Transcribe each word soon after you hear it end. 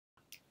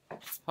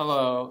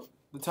Hello.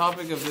 The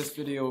topic of this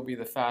video will be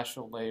the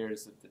fascial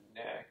layers of the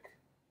neck.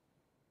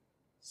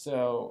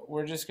 So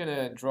we're just going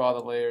to draw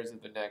the layers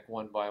of the neck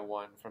one by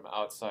one from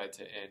outside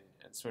to in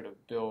and sort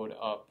of build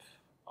up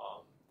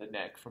the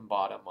neck from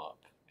bottom up.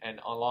 And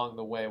along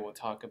the way we'll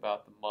talk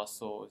about the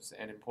muscles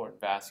and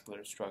important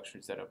vascular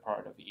structures that are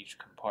part of each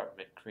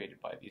compartment created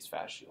by these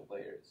fascial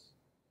layers.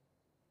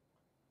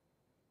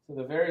 So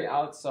the very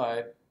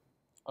outside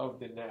of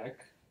the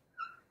neck,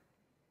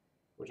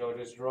 which I'll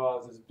just draw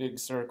as this big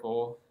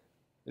circle,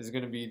 is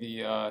going to be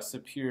the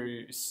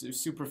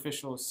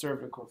superficial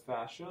cervical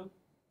fascia.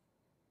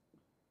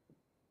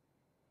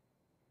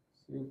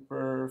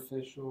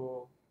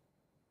 Superficial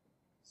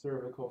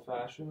cervical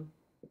fascia.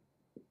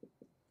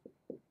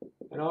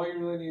 And all you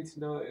really need to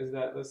know is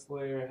that this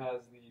layer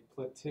has the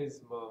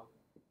platysma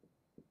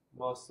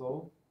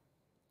muscle,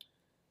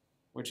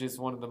 which is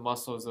one of the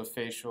muscles of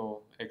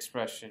facial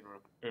expression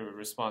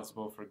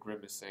responsible for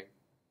grimacing.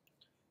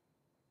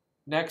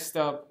 Next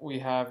up, we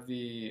have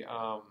the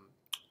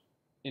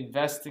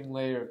investing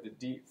layer of the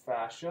deep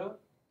fascia.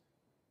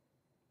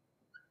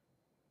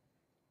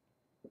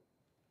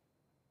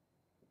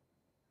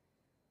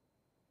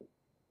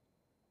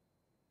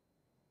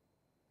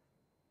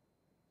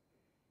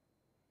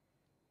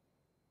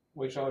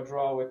 Which I'll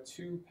draw with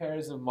two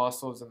pairs of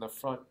muscles in the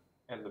front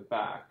and the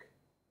back.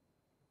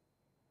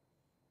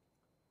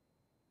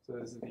 So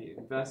this is the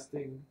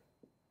investing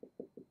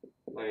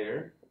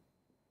layer.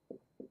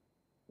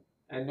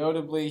 And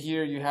notably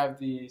here you have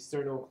the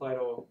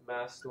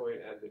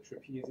sternocleidomastoid and the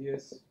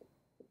trapezius.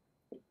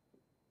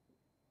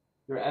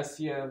 Your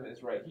SCM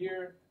is right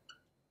here,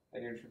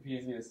 and your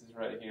trapezius is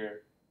right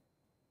here.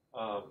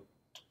 Your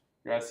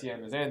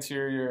SCM is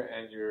anterior,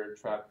 and your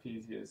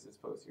trapezius is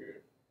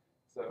posterior.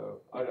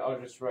 So I'll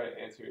just write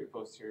anterior,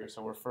 posterior,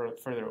 so we're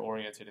further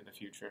oriented in the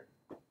future.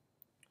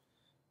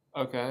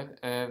 Okay,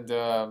 and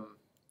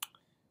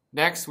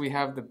next we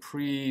have the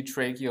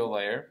pretracheal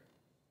layer.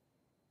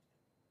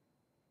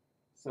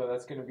 So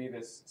that's going to be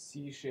this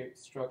C-shaped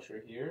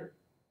structure here.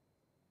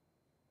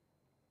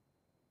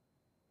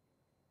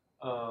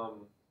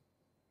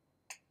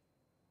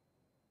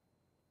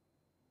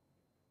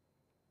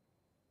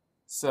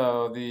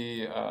 So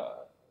the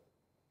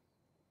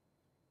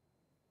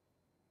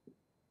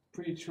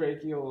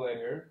pretracheal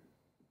layer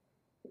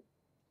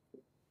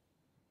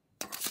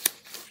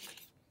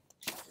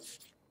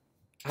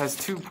has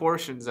two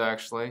portions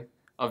actually,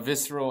 a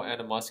visceral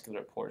and a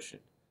muscular portion.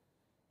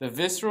 The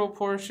visceral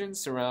portion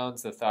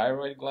surrounds the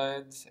thyroid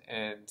glands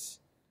and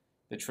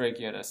the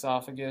trachea and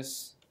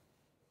esophagus.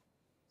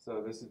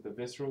 So this is the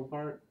visceral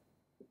part.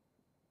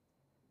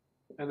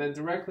 And then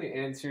directly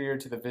anterior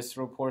to the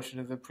visceral portion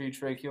of the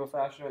pretracheal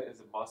fascia is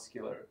a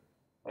muscular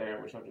layer,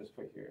 which I'll just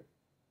put here.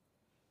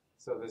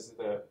 So this is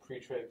the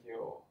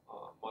pretracheal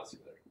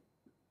muscular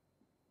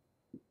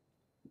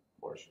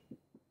portion.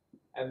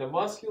 And the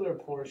muscular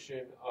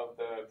portion of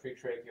the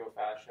pretracheal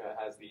fascia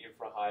has the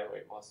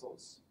infrahyoid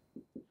muscles.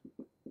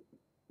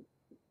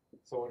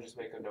 So we'll just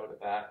make a note of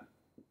that.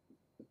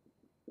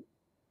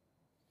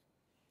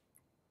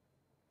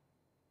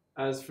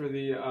 As for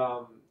the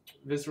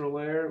visceral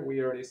layer,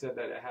 we already said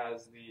that it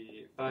has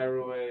the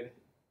thyroid,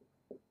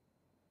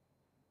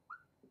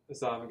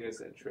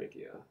 esophagus, and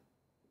trachea.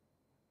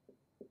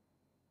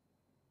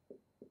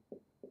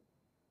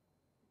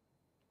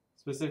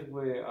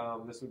 Specifically,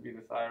 this would be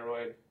the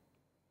thyroid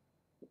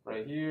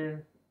right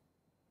here,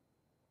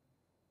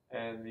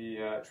 and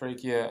the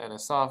trachea and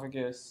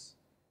esophagus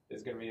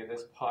is going to be in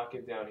this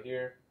pocket down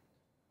here.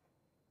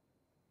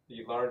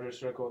 The larger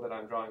circle that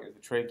I'm drawing is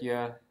the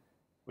trachea,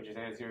 which is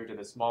anterior to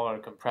the smaller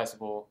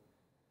compressible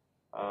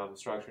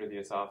structure of the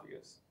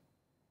esophagus.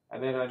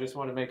 And then I just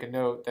want to make a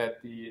note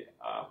that the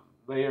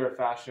layer of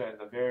fascia in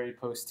the very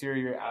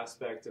posterior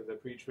aspect of the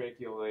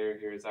pretracheal layer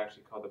here is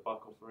actually called the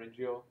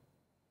buccopharyngeal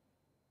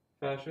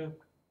fascia,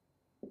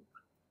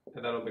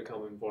 and that'll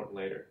become important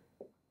later.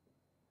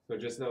 So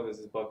just know this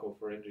is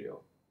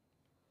buccopharyngeal.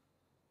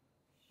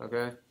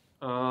 Okay.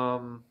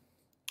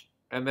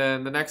 And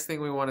then the next thing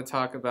we want to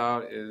talk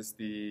about is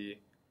the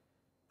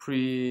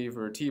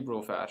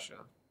prevertebral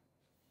fascia.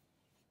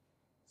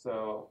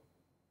 So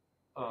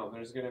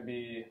there's going to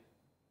be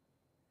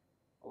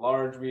a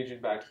large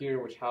region back here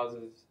which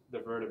houses the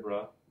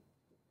vertebra,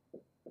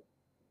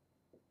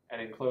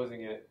 and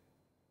enclosing it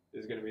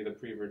is going to be the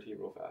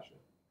prevertebral fascia.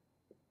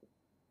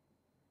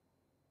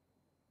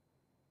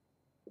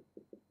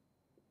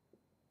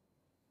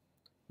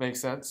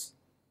 Makes sense?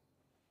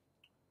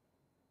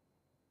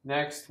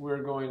 Next,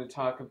 we're going to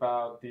talk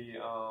about the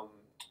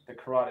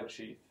carotid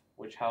sheath,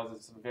 which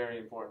houses some very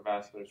important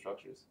vascular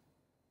structures.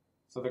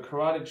 So the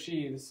carotid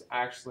sheaths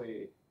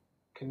actually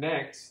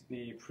connect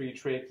the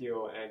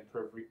pretracheal and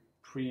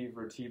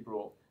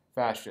prevertebral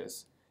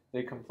fascias.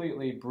 They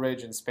completely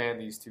bridge and span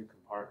these two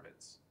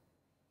compartments.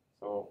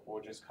 So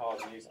we'll just call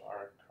these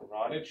our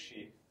carotid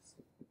sheaths.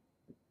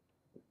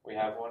 We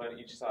have one on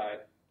each side,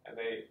 and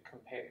they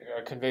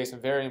convey some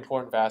very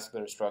important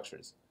vascular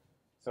structures.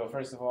 So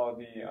first of all,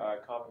 the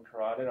common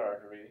carotid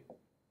artery,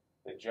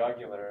 the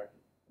jugular,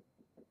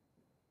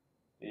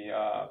 the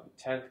the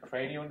 10th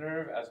cranial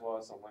nerve, as well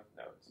as some lymph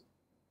nodes.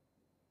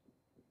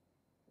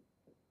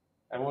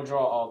 And we'll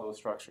draw all those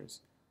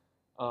structures.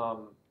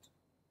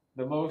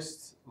 The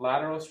most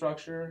lateral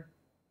structure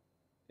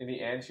in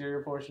the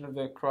anterior portion of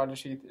the carotid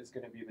sheath is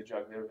going to be the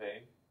jugular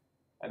vein.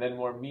 And then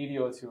more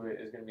medial to it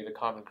is going to be the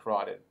common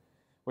carotid,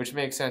 which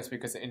makes sense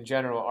because in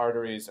general,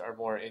 arteries are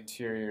more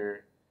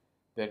interior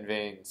than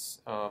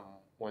veins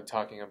when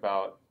talking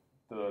about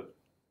the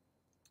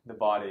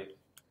body.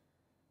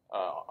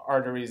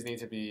 Arteries need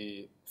to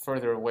be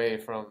further away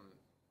from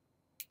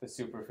the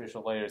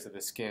superficial layers of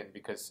the skin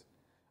because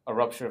a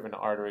rupture of an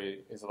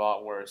artery is a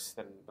lot worse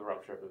than the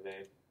rupture of a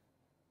vein.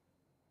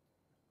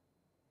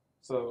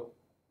 So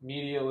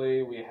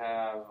medially, we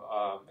have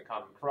the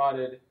common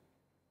carotid,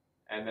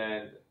 and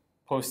then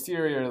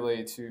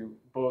posteriorly to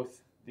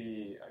both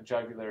the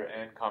jugular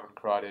and common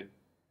carotid,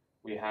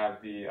 we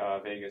have the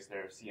vagus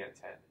nerve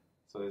CN10.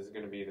 So this is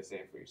going to be the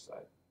same for each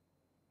side.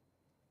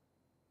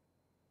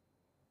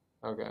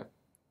 Okay.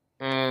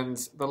 And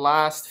the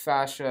last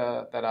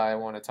fascia that I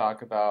want to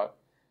talk about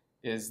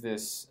is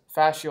this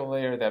fascial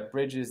layer that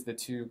bridges the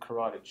two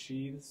carotid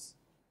sheaths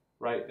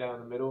right down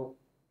the middle.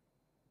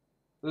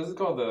 This is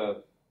called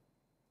the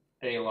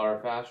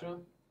alar fascia.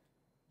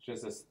 It's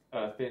just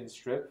a thin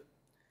strip.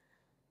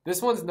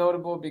 This one's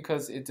notable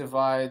because it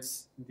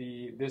divides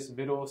this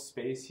middle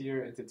space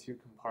here into two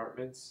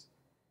compartments.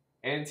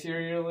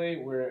 Anteriorly,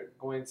 we're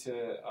going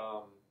to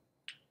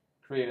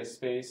create a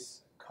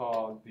space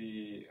called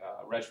the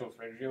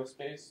retropharyngeal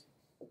space.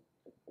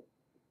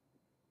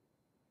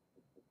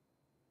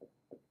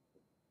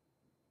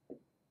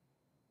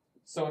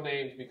 So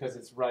named because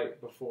it's right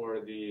before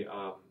the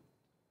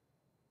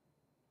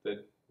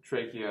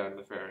trachea and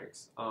the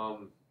pharynx.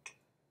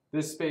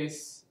 This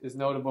space is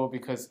notable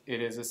because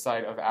it is a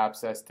site of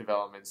abscess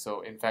development,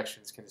 so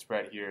infections can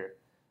spread here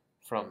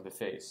from the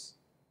face.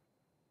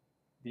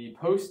 The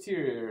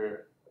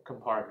posterior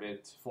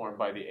compartment formed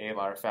by the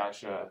alar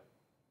fascia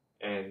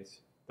and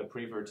the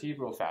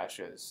prevertebral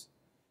fascias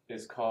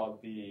is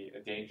called the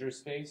danger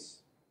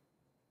space.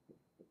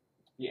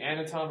 The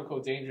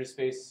anatomical danger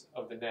space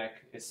of the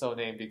neck is so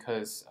named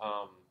because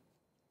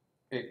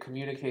it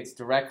communicates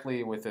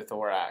directly with the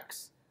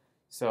thorax.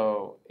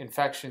 So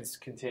infections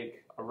can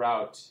take a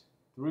route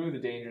through the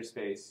danger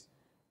space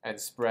and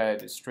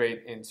spread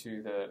straight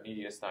into the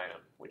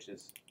mediastinum, which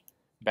is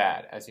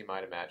bad, as you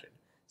might imagine.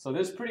 So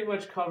this pretty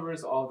much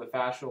covers all the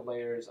fascial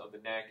layers of the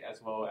neck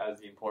as well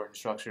as the important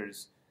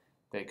structures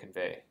they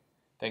convey.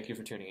 Thank you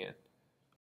for tuning in.